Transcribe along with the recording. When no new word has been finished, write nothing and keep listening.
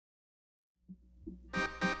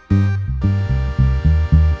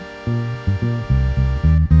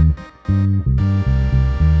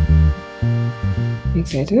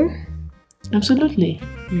excited? Absolutely.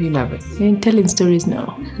 Really nervous? I'm telling stories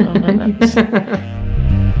now. I'm not nervous.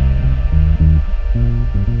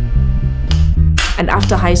 And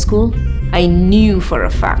after high school, I knew for a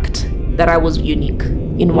fact that I was unique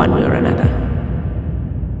in one way or another.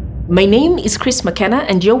 My name is Chris Makena,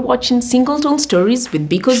 and you're watching Singleton Stories with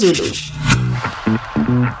Bikozulu.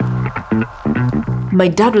 My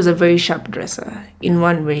dad was a very sharp dresser in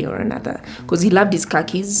one way or another because he loved his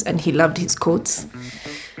khakis and he loved his coats.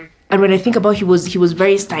 And when I think about he was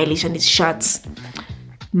very stylish, and his shirts.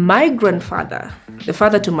 My grandfather, the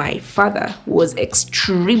father to my father, was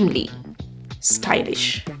extremely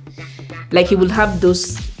stylish. Like, he will have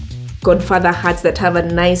those godfather hats that have a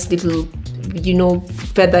nice little,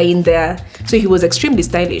 feather in there. So he was extremely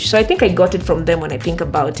stylish. So I think I got it from them when I think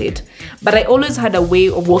about it. But I always had a way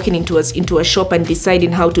of walking into a shop and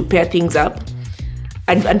deciding how to pair things up.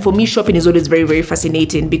 And for me, shopping is always very, very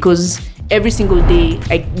fascinating because every single day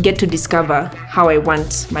I get to discover how I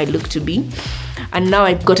want my look to be. And now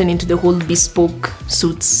I've gotten into the whole bespoke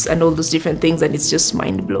suits and all those different things, and it's just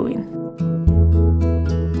mind-blowing.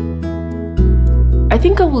 I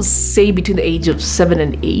think I will say between the age of 7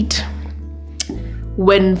 and 8,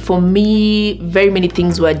 when for me, very many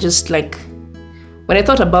things were just like, when I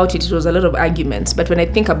thought about it, it was a lot of arguments. But when I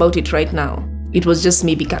think about it right now, it was just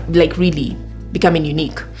me really becoming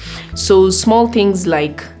unique. So small things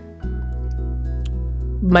like,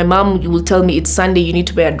 my mom will tell me, it's Sunday, you need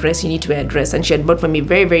to wear a dress. And she had bought for me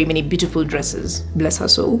very, very many beautiful dresses, bless her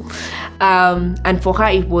soul. And for her,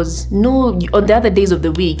 it was, no, on the other days of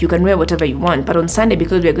the week, you can wear whatever you want. But on Sunday,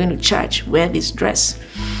 because we're going to church, wear this dress.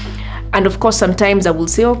 And of course, sometimes I will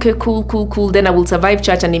say, okay, cool. Then I will survive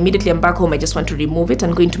church, and immediately I'm back home. I just want to remove it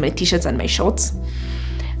and go into my t-shirts and my shorts.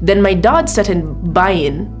 Then my dad started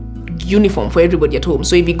buying uniform for everybody at home.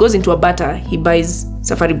 So if he goes into a bata, he buys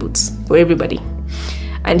safari boots for everybody.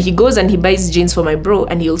 And he goes and he buys jeans for my bro,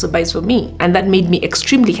 and he also buys for me. And that made me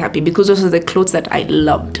extremely happy because those are the clothes that I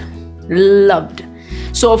loved.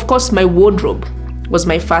 So of course, my wardrobe was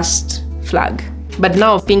my first flag. But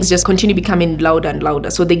now things just continue becoming louder and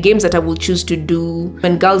louder. So the games that I will choose to do,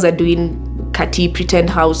 when girls are doing Kati, pretend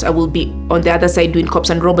house, I will be on the other side doing cops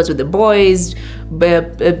and robbers with the boys.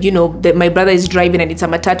 But, my brother is driving and it's a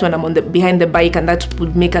matatu and I'm behind the bike, and that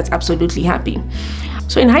would make us absolutely happy.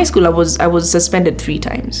 So in high school, I was suspended 3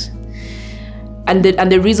 times. And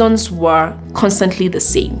the reasons were constantly the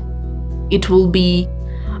same. It will be,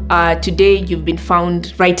 today you've been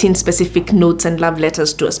found writing specific notes and love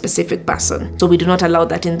letters to a specific person. So we do not allow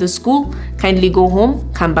that in the school. Kindly go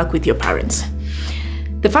home, come back with your parents.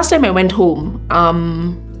 The first time I went home,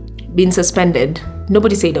 being suspended,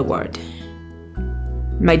 nobody said a word.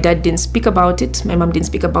 My dad didn't speak about it, my mom didn't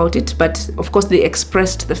speak about it, but of course they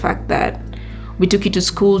expressed the fact that we took you to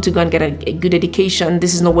school to go and get a good education.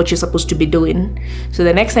 This is not what you're supposed to be doing. So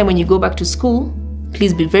the next time when you go back to school,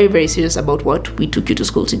 please be very, very serious about what we took you to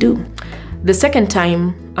school to do. The second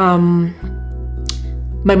time,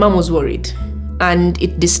 my mom was worried, and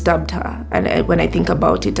it disturbed her. And when I think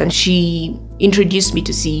about it, and she introduced me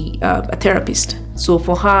to see a therapist. So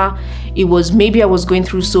for her, it was maybe I was going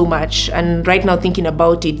through so much, and right now thinking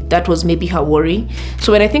about it, that was maybe her worry.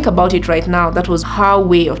 So when I think about it right now, that was her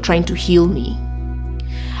way of trying to heal me.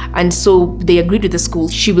 And so they agreed with the school.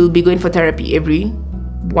 She will be going for therapy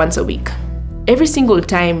once a week. Every single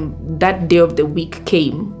time that day of the week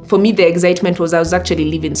came, for me, the excitement was I was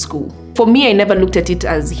actually leaving school. For me, I never looked at it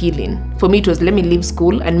as healing. For me, it was let me leave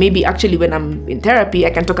school, and maybe actually when I'm in therapy, I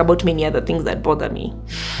can talk about many other things that bother me.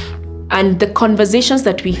 And the conversations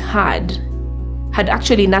that we had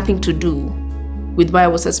actually nothing to do with why I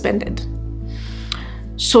was suspended.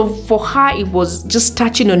 So for her, it was just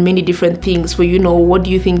touching on many different things. For, what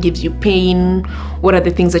do you think gives you pain? What are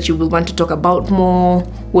the things that you will want to talk about more?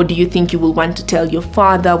 What do you think you will want to tell your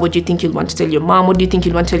father? What do you think you'll want to tell your mom? What do you think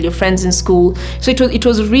you'll want to tell your friends in school? So it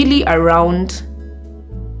was really around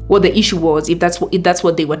what the issue was, if that's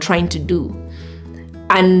what they were trying to do.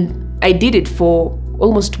 And I did it for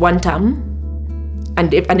almost 1 term,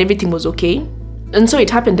 and everything was okay. And so it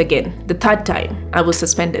happened again. The 3rd time, I was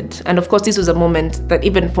suspended. And of course, this was a moment that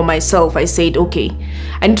even for myself, I said, okay,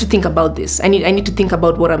 I need to think about this. I need to think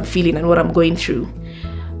about what I'm feeling and what I'm going through.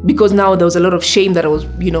 Because now there was a lot of shame that I was,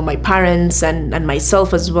 my parents and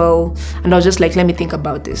myself as well. And I was just like, let me think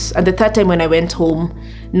about this. And the 3rd time when I went home,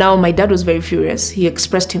 now my dad was very furious. He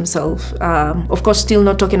expressed himself, of course, still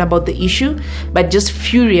not talking about the issue, but just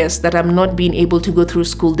furious that I'm not being able to go through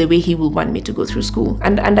school the way he will want me to go through school.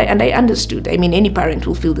 And I understood. I mean, any parent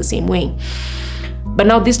will feel the same way. But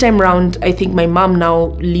now this time around, I think my mom now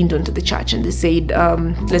leaned onto the church and they said,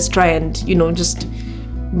 let's try and, just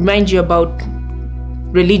remind you about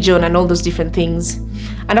religion and all those different things.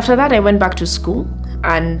 And after that, I went back to school,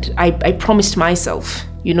 and I promised myself,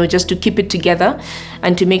 just to keep it together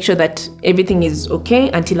and to make sure that everything is okay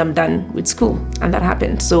until I'm done with school. And that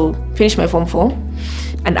happened. So finished my Form 4.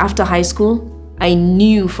 And after high school, I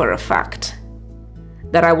knew for a fact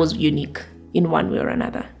that I was unique in one way or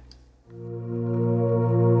another.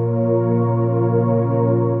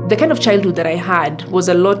 The kind of childhood that I had was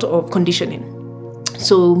a lot of conditioning.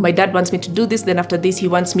 So my dad wants me to do this, then after this he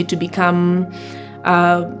wants me to become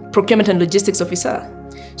a procurement and logistics officer.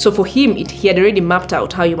 So for him, he had already mapped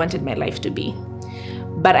out how he wanted my life to be.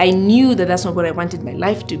 But I knew that that's not what I wanted my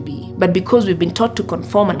life to be. But because we've been taught to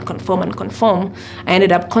conform, I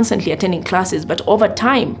ended up constantly attending classes. But over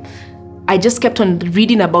time, I just kept on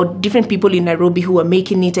reading about different people in Nairobi who were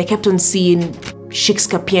making it. I kept on seeing Shakes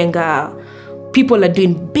Kapienga. People are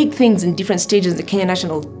doing big things in different stages in the Kenya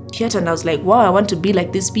National Theatre. And I was like, wow, I want to be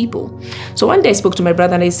like these people. So one day I spoke to my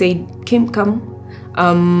brother and I said, Kim, come.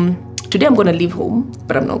 Today I'm going to leave home,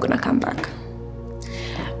 but I'm not going to come back.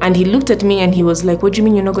 And he looked at me and he was like, what do you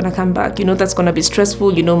mean you're not going to come back? That's going to be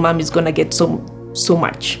stressful. Mom is going to get so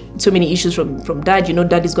many issues from dad.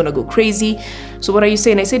 Dad is going to go crazy. So what are you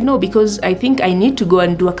saying? I said, no, because I think I need to go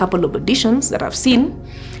and do a couple of auditions that I've seen.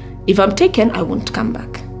 If I'm taken, I won't come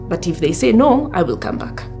back. But if they say no, I will come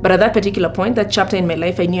back. But at that particular point, that chapter in my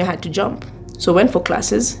life, I knew I had to jump. So I went for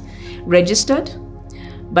classes, registered.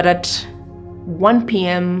 But at 1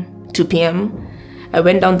 p.m., 2 p.m., I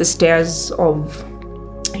went down the stairs of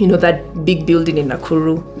that big building in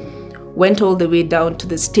Nakuru, went all the way down to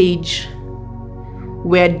the stage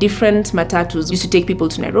where different matatus used to take people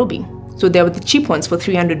to Nairobi. So there were the cheap ones for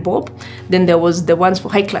 300 bob. Then there was the ones for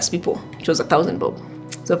high-class people, which was 1,000 bob.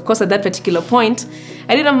 So of course, at that particular point,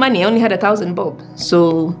 I didn't have money. I only had 1,000 bob.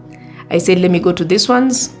 So I said, let me go to these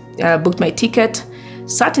ones. Booked my ticket,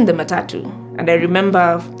 sat in the matatu. And I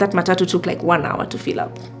remember that matatu took like 1 hour to fill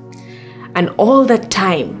up. And all that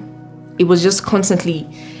time, it was just constantly,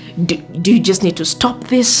 do you just need to stop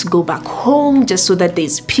this, go back home just so that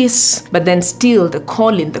there's peace? But then still the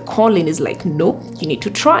calling is like, no, you need to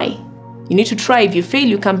try. You need to try. If you fail,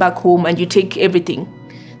 you come back home and you take everything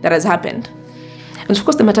that has happened. And of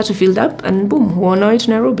course the matatu filled up and boom, we're on our way to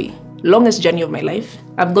Nairobi. Longest journey of my life.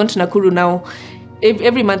 I've gone to Nakuru now.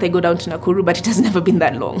 Every month I go down to Nakuru, but it has never been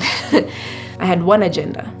that long. I had one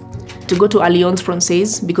agenda, to go to Alliance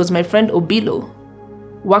Francaise, because my friend Obilo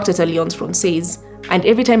worked at Alliance Francaise, and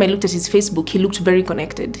every time I looked at his Facebook, he looked very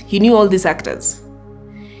connected. He knew all these actors.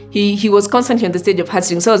 He was constantly on the stage of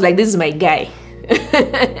Heartstrings, so I was like, this is my guy.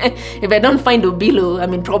 If I don't find Obilo,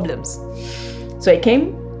 I'm in problems. So I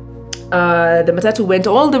came, the matatu went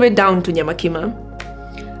all the way down to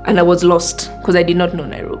Nyamakima, and I was lost because I did not know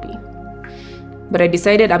Nairobi. But I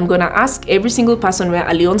decided I'm gonna ask every single person where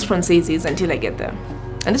Alliance Francaise is until I get there.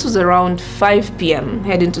 And this was around 5 p.m,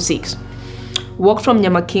 heading to 6. Walked from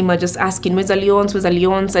Nyamakima just asking, where's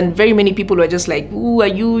Alliance? And very many people were just like, who are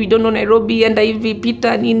you? You don't know Nairobi, and I Peter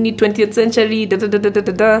in the 20th century,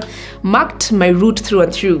 Marked my route through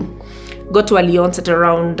and through. Got to Alliance at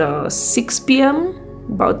around 6 p.m,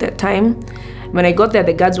 about that time. When I got there,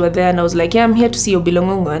 the guards were there, and I was like, yeah, I'm here to see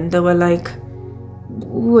Obilongongo. And they were like,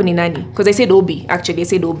 who ni nani? Because I said Obi, actually, I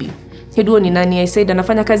said Obi. Who ni nani? I said,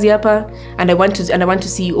 anafanya kazi hapa, and I want to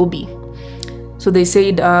see Obi. So they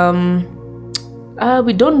said,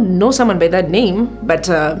 we don't know someone by that name, but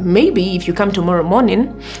maybe if you come tomorrow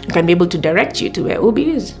morning, I can be able to direct you to where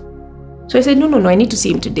Obi is. So I said, no, I need to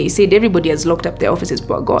see him today. He said, everybody has locked up their offices,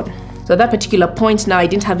 poor God. So at that particular point now, I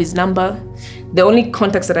didn't have his number. The only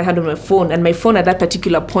contacts that I had on my phone, and my phone at that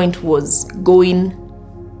particular point was going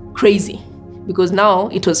crazy, because now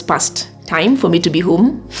it was past time for me to be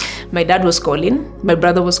home. My dad was calling, my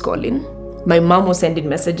brother was calling, my mom was sending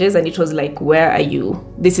messages, and it was like, where are you?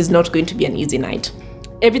 This is not going to be an easy night.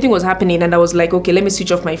 Everything was happening, and I was like, okay, let me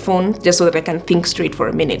switch off my phone just so that I can think straight for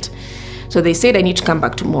a minute. So they said I need to come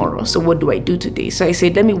back tomorrow. So what do I do today? So I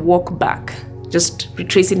said, let me walk back, just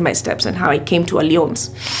retracing my steps and how I came to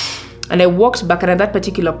Alliance. And I walked back, and at that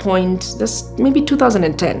particular point, that's maybe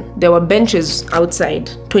 2010, there were benches outside,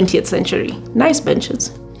 20th century, nice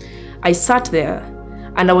benches. I sat there,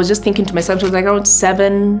 and I was just thinking to myself, it was like around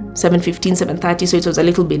 7:15, 7:30, so it was a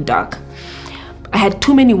little bit dark. I had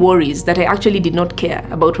too many worries that I actually did not care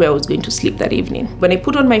about where I was going to sleep that evening. When I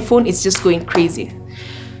put on my phone, it's just going crazy.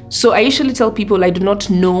 So I usually tell people I do not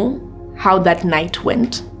know how that night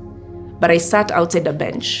went, but I sat outside a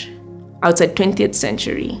bench, outside 20th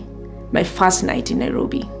century, my first night in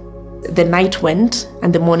Nairobi. The night went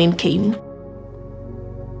and the morning came,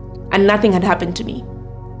 and nothing had happened to me.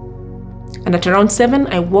 And at around 7,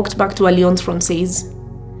 I walked back to Alliance Francaise,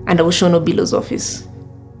 and I was shown Obilo's office.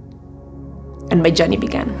 and my journey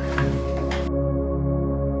began.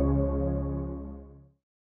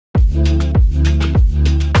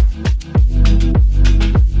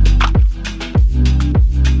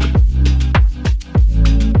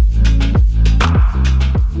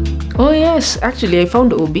 Oh yes, actually I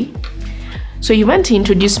found Obi. So he went to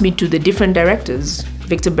introduce me to the different directors,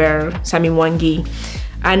 Victor Bear, Sami Mwangi.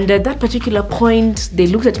 And at that particular point, they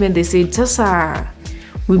looked at me and they said, Tessa,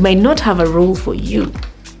 we might not have a role for you.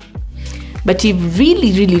 But if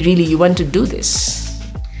really, really, really you want to do this,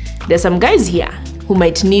 there's some guys here who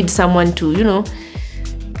might need someone to,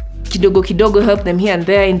 kidogo kidogo help them here and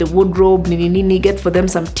there in the wardrobe, nini, get for them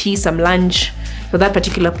some tea, some lunch. So that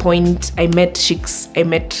particular point, I met Shix, I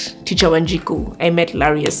met Teacher Wanjiku, I met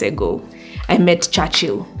Larry Asego, I met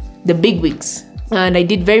Churchill, the big wigs. And I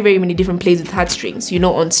did very, very many different plays with heartstrings,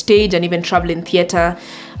 on stage and even travel in theater.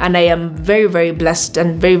 And I am very, very blessed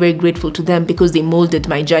and very, very grateful to them because they molded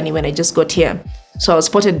my journey when I just got here. So I was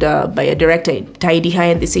spotted by a director at Tahiti High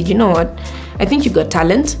and they said, you know what, I think you got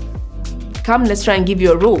talent. Come, let's try and give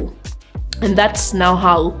you a role. And that's now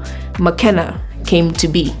how Makena came to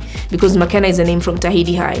be, because Makena is a name from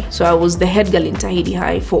Tahiti High. So I was the head girl in Tahiti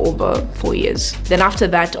High for over 4 years. Then after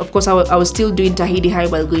that, of course, I was still doing Tahiti High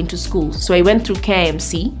while going to school. So I went through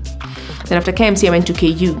KMC. Then after KMC, I went to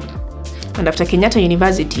KU. And after Kenyatta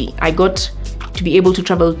University, I got to be able to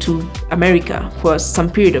travel to America for some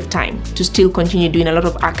period of time to still continue doing a lot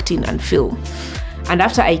of acting and film. And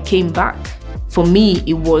after I came back, for me,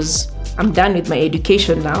 it was, I'm done with my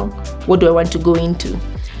education now. What do I want to go into?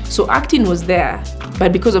 So acting was there,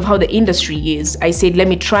 but because of how the industry is, I said, let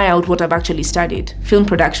me try out what I've actually studied, film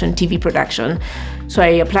production, TV production. So I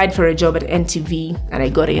applied for a job at NTV and I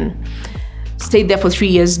got in. Stayed there for 3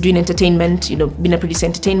 years doing entertainment, being a producer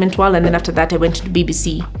entertainment while, and then after that I went to the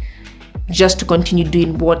BBC just to continue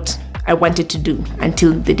doing what I wanted to do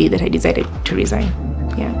until the day that I decided to resign.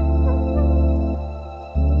 Yeah.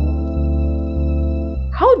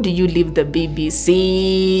 How do you leave the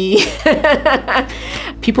BBC?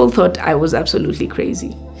 People thought I was absolutely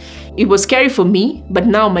crazy. It was scary for me, but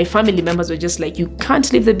now my family members were just like, you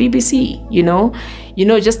can't leave the BBC,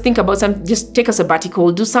 just think about something, just take a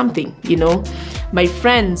sabbatical, do something, My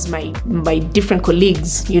friends, my different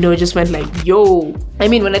colleagues, just went like, yo. I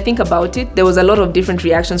mean, when I think about it, there was a lot of different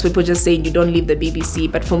reactions, people just saying you don't leave the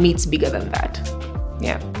BBC, but for me, it's bigger than that.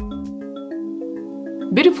 Yeah.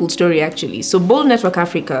 Beautiful story, actually. So Bold Network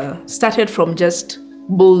Africa started from just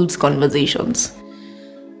Bold's conversations.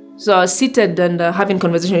 So I was seated and having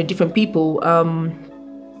conversation with different people.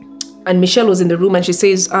 And Michelle was in the room and she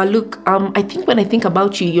says, look, I think when I think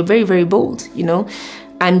about you, you're very, very bold,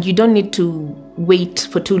 and you don't need to wait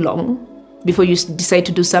for too long before you decide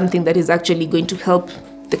to do something that is actually going to help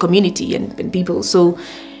the community and people. So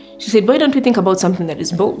she said, why don't we think about something that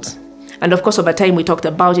is bold? And of course, over time, we talked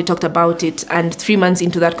about it. And 3 months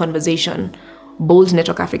into that conversation, Bold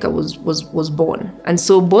Network Africa was born. And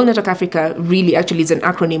so Bold Network Africa really actually is an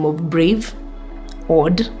acronym of brave,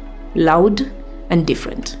 odd, loud, and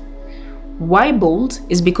different. Why bold?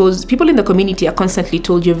 Is because people in the community are constantly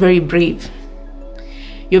told you're very brave.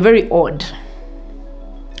 You're very odd,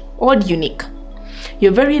 unique.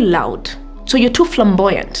 You're very loud. So you're too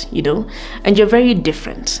flamboyant, and you're very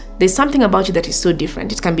different. There's something about you that is so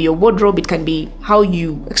different. It can be your wardrobe, it can be how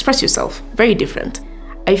you express yourself, very different.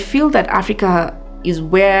 I feel that Africa is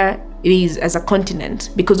where it is as a continent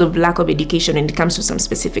because of lack of education when it comes to some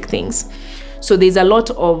specific things. So there's a lot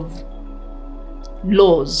of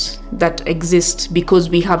laws that exist because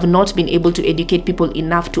we have not been able to educate people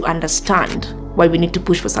enough to understand why we need to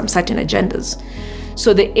push for some certain agendas.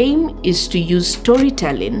 So the aim is to use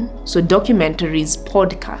storytelling, so documentaries,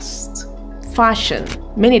 podcasts, fashion,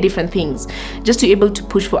 many different things, just to be able to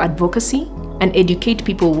push for advocacy and educate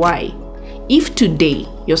people why. If today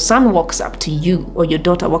your son walks up to you or your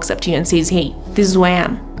daughter walks up to you and says, hey, this is who I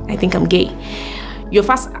am, I think I'm gay, your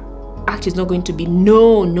first act is not going to be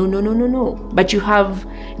no. But you have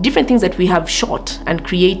different things that we have shot and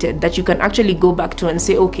created that you can actually go back to and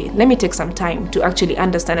say, okay, let me take some time to actually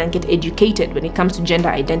understand and get educated when it comes to gender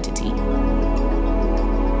identity.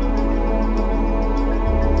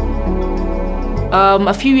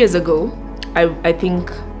 A few years ago, I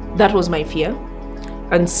think that was my fear.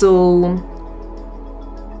 And so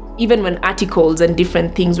even when articles and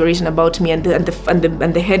different things were written about me and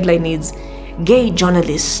the headline is gay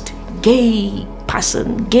journalist, gay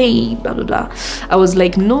person, gay blah blah blah, I was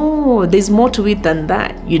like, no, there's more to it than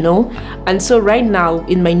that, And so right now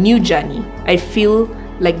in my new journey, I feel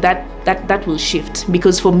like that will shift,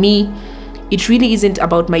 because for me it really isn't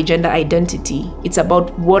about my gender identity, it's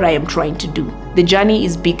about what I am trying to do. The journey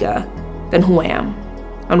is bigger than who I am.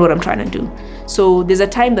 and what I'm trying to do. So there's a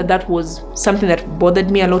time that was something that bothered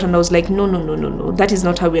me a lot, and I was like, no, that is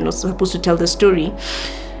not how we're not supposed to tell the story.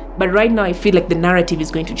 But right now I feel like the narrative is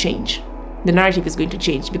going to change. The narrative is going to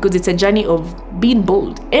change because it's a journey of being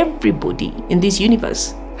bold. Everybody in this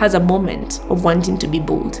universe has a moment of wanting to be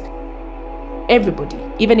bold. Everybody,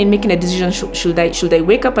 even in making a decision, should I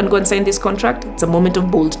wake up and go and sign this contract? It's a moment of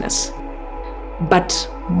boldness. But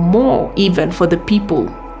more even for the people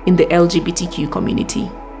in the LGBTQ community.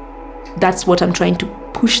 That's what I'm trying to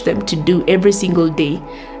push them to do every single day.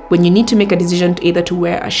 When you need to make a decision either to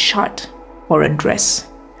wear a shirt or a dress,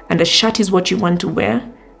 and a shirt is what you want to wear,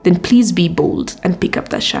 then please be bold and pick up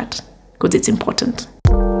that shirt because it's important.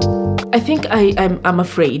 I think I'm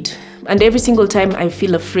afraid, and every single time I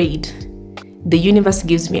feel afraid, the universe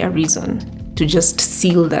gives me a reason to just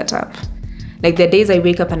seal that up. Like there are days I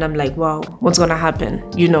wake up and I'm like, wow, what's gonna happen?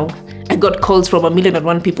 You know, I got calls from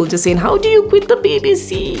 1,000,001 people just saying, how do you quit the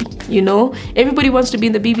BBC? You know, everybody wants to be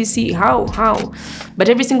in the BBC. How? But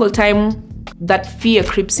every single time that fear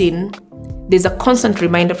creeps in, there's a constant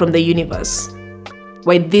reminder from the universe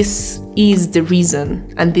why this is the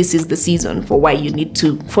reason and this is the season for why you need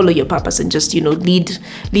to follow your purpose and just, you know, lead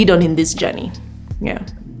on in this journey. Yeah.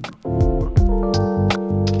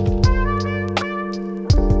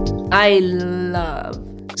 I love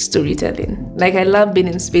storytelling. Like I love being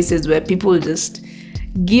in spaces where people just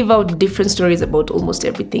give out different stories about almost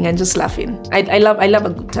everything and just laughing. I love a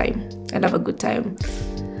good time. I love a good time.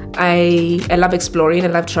 I love exploring, I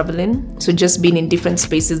love traveling. So just being in different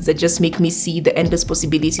spaces that just make me see the endless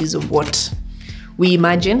possibilities of what we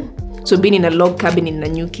imagine. So being in a log cabin in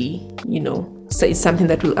Nanyuki, you know, so it's something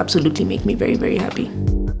that will absolutely make me very, very happy.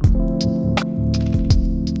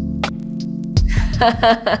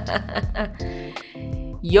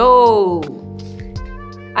 Yo,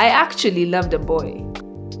 I actually loved a boy.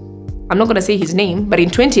 I'm not gonna say his name, but in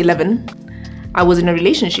 2011, I was in a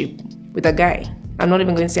relationship with a guy. I'm not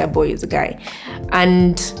even going to say a boy, it's a guy.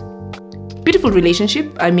 And beautiful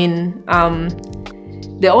relationship. I mean,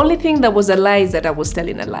 the only thing that was a lie is that I was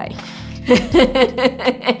telling a lie.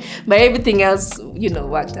 But everything else, you know,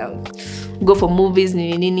 worked out. Go for movies,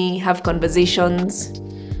 have conversations.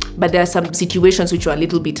 But there are some situations which were a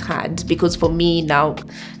little bit hard because for me now,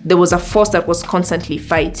 there was a force that was constantly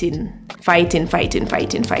fighting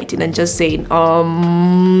and just saying,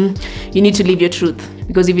 you need to live your truth.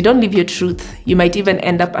 Because if you don't live your truth, you might even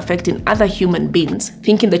end up affecting other human beings,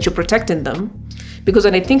 thinking that you're protecting them. Because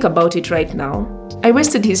when I think about it right now, I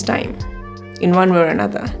wasted his time in one way or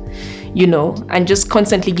another, you know, and just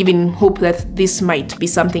constantly giving hope that this might be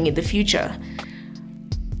something in the future.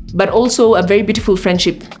 But also a very beautiful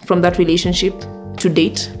friendship from that relationship to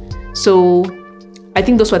date. So I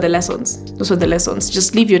think those were the lessons. Those were the lessons.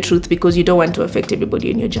 Just live your truth because you don't want to affect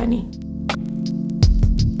everybody in your journey.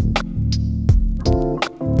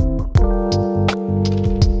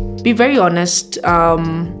 Be very honest,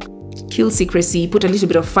 kill secrecy, put a little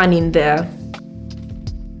bit of fun in there,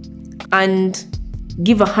 and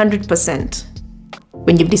give 100%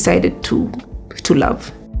 when you've decided to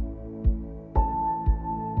love.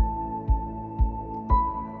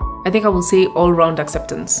 I think I will say all-round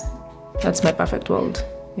acceptance. That's my perfect world,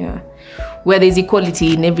 yeah. Where there's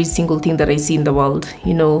equality in every single thing that I see in the world.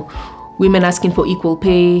 You know, women asking for equal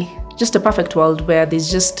pay, just a perfect world where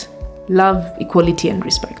there's just love, equality, and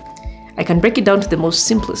respect. I can break it down to the most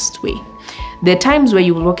simplest way. There are times where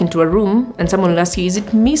you will walk into a room and someone will ask you, is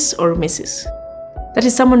it Miss or Mrs.? That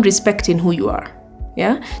is someone respecting who you are,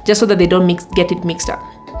 yeah? Just so that they don't get it mixed up.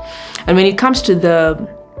 And when it comes to the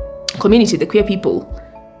community, the queer people,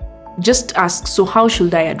 just ask, so how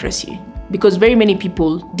should I address you? Because very many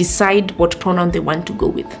people decide what pronoun they want to go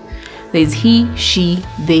with. There is he, she,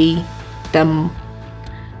 they, them.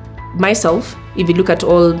 Myself, if you look at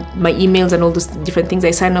all my emails and all those different things,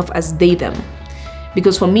 I sign off as they, them.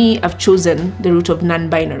 Because for me, I've chosen the route of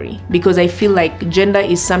non-binary because I feel like gender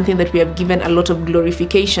is something that we have given a lot of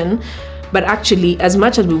glorification, but actually, as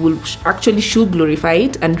much as we will should glorify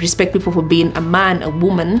it and respect people for being a man, a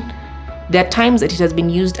woman, there are times that it has been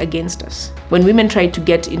used against us. When women try to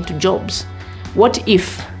get into jobs, what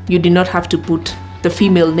if you did not have to put the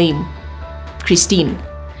female name, Christine,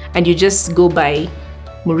 and you just go by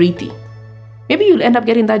Murithi? Maybe you'll end up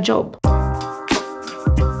getting that job.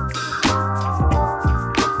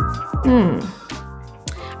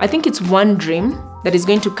 I think it's one dream that is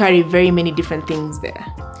going to carry very many different things there.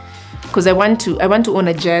 Because I want to own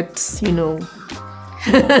a jet, you know,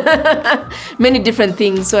 many different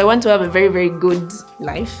things. So I want to have a very, very good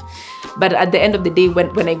life. But at the end of the day,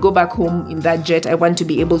 when I go back home in that jet, I want to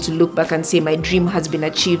be able to look back and say my dream has been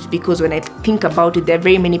achieved, because when I think about it, there are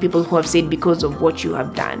very many people who have said, because of what you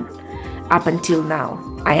have done up until now,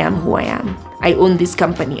 I am who I am. I own this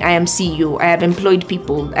company. I am CEO. I have employed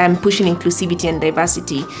people. I am pushing inclusivity and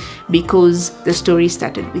diversity because the story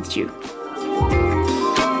started with you.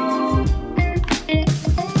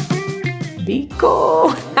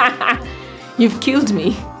 Biko, you've killed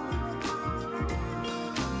me.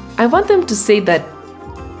 I want them to say that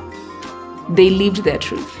they lived their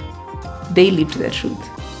truth. They lived their truth.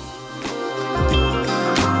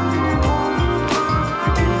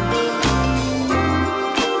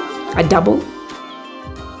 A double,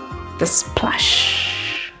 the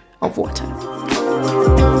splash of water.